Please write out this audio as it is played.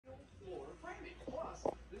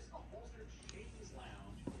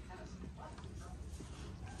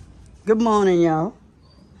Good morning, y'all.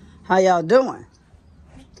 How y'all doing?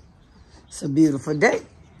 It's a beautiful day.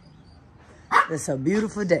 It's a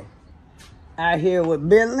beautiful day. Out here with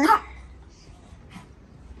Bentley.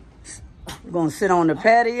 We're going to sit on the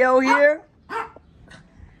patio here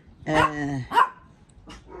and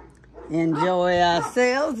enjoy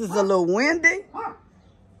ourselves. It's a little windy,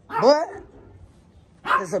 but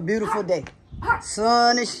it's a beautiful day.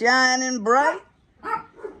 Sun is shining bright.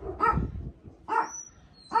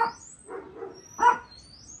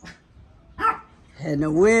 And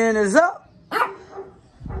the wind is up.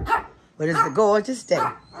 But it's a gorgeous day.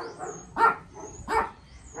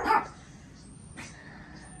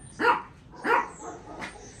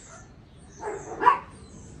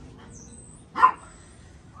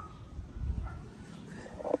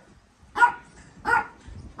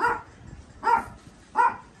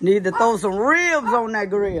 Need to throw some ribs on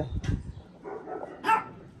that grill.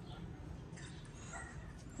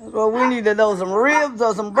 That's what we need to throw, some ribs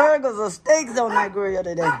or some burgers or steaks on that grill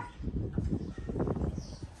today.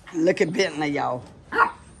 Look at Bentley, y'all.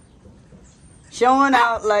 Showing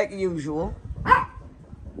out like usual.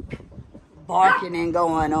 Barking and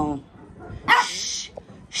going on. Shh,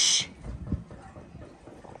 shh.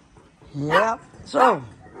 Yep. So,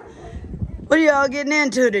 what are y'all getting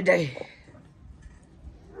into today?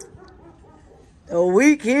 The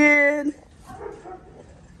weekend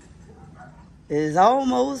is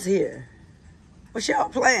almost here. What's y'all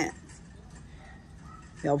plans?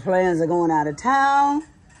 Y'all plans are going out of town,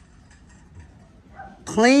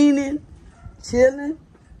 cleaning, chilling,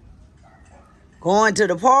 going to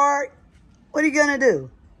the park. What are you gonna do?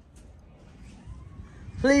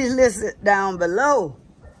 Please listen down below.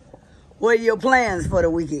 What are your plans for the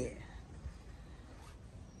weekend?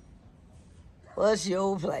 What's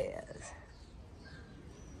your plans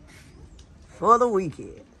for the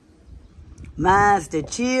weekend? Mine's to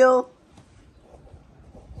chill.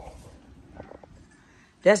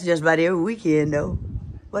 That's just about every weekend, though.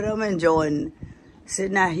 But I'm enjoying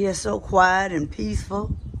sitting out here so quiet and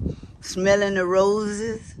peaceful, smelling the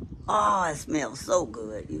roses. Oh, it smells so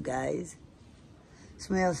good, you guys. It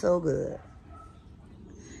smells so good.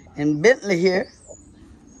 And Bentley here,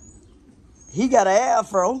 he got an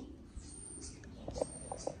afro.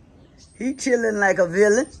 He chilling like a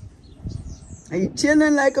villain. He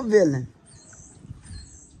chilling like a villain.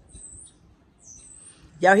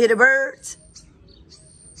 Y'all hear the birds?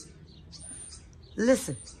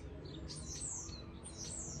 Listen.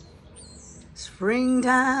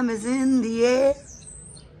 Springtime is in the air.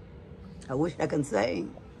 I wish I could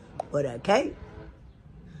sing, but I can't.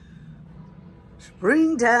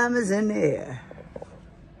 Springtime is in the air.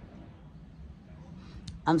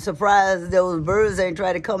 I'm surprised those birds ain't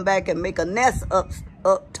trying to come back and make a nest up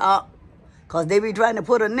top, because they be trying to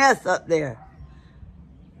put a nest up there.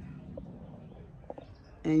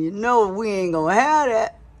 And you know we ain't gonna have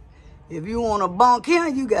that. If you want to bunk here,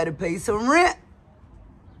 you got to pay some rent.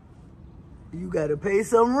 You got to pay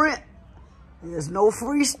some rent. There's no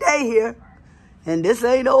free stay here. And this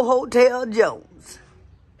ain't no Hotel Jones.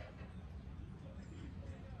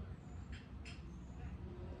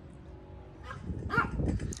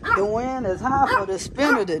 The wind is high for the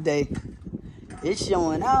spinner today. It's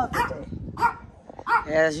showing out today.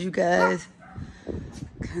 As you guys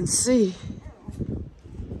can see.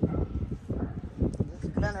 The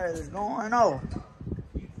spinner is going off.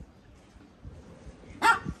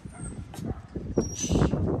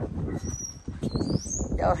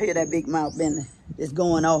 Y'all hear that big mouth Bentley? It's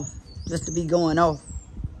going off. Just to be going off.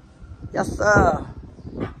 Yes, sir.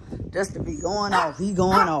 Just to be going off. He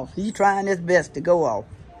going off. He trying his best to go off.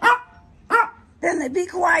 Bentley, be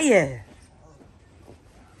quiet.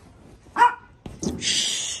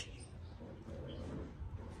 Shh.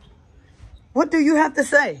 What do you have to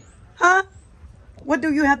say? Huh? What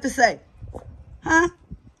do you have to say? Huh?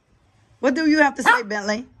 What do you have to say,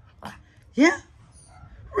 Bentley? Yeah?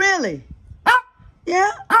 Really?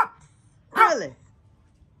 Yeah? Really?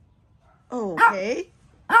 Okay.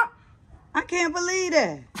 I can't believe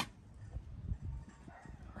that.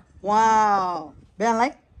 Wow.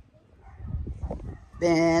 Bentley?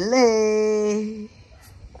 Bentley.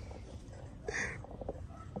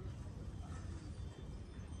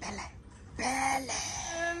 Bentley. Bentley.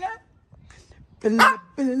 Bentley.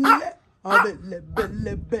 Bentley. Oh, Bentley.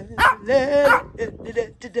 Bentley. Bentley.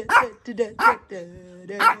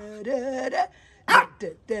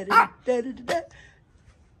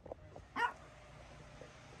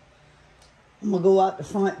 I'm gonna go out the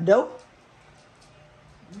front door.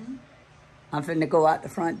 I'm finna go out the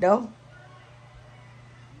front door.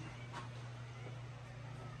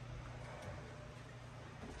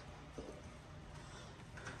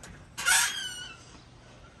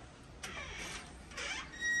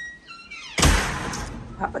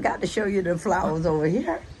 forgot to show you the flowers over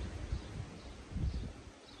here.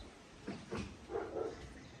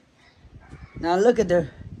 Now look at the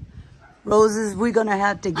roses. We're going to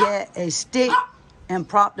have to get a stick and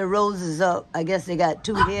prop the roses up. I guess they got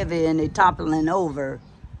too heavy and they're toppling over.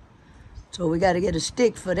 So we got to get a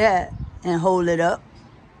stick for that and hold it up.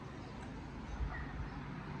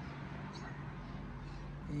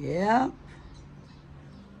 Yep.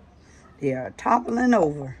 They are toppling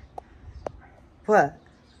over. But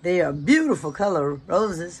they are beautiful color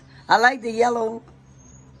roses. I like the yellow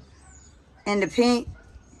and the pink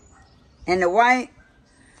and the white.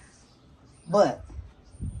 But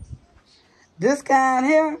this kind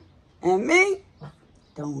here and me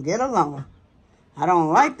don't get along. I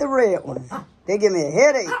don't like the red ones. They give me a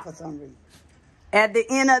headache for some reason. At the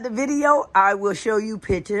end of the video, I will show you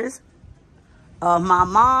pictures of my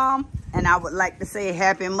mom. And I would like to say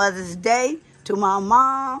Happy Mother's Day to my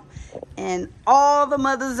mom and all the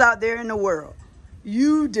mothers out there in the world.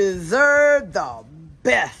 You deserve the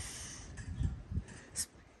best.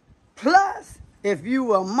 Plus, if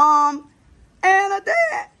you a mom and a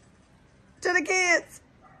dad to the kids,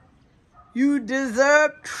 you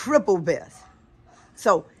deserve triple best.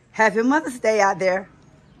 So, Happy Mother's Day out there.